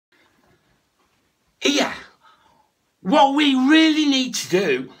What we really need to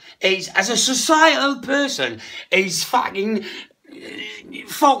do is, as a societal person, is fucking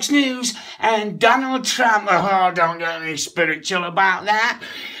Fox News and Donald Trump. Oh, don't get me spiritual about that.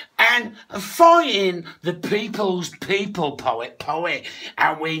 And fighting the people's people, poet.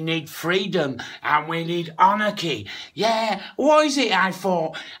 And we need freedom and we need anarchy. Yeah, what is it I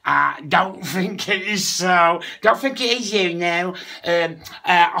thought? Don't think it is so. Don't think it is you now.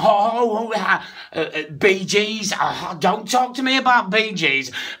 Bee Gees. Don't talk to me about Bee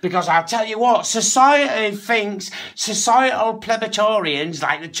Gees, because I'll tell you what, society thinks societal plebiscitarians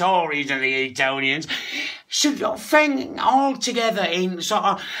like the Tories and the Etonians should think all together in sort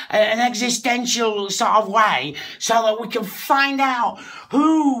of an existential sort of way, so that we can find out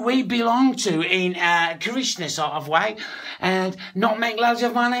who we belong to in a Krishna sort of way, and not make loads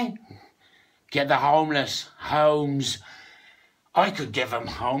of money. Get the homeless homes. I could give them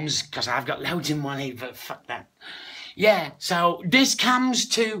homes because I've got loads of money, but fuck that. Yeah, so this comes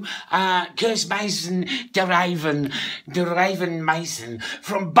to Kirst Mason de Raven Mason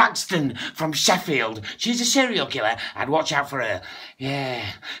from Buxton, from Sheffield. She's a serial killer, and watch out for her.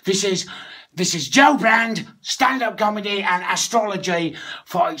 Yeah, this is Joe Brand, stand-up comedy and astrology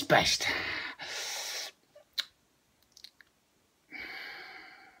for its best.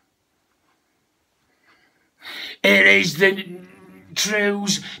 It is the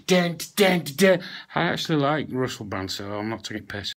truths. I actually like Russel Brand, so I'm not taking piss.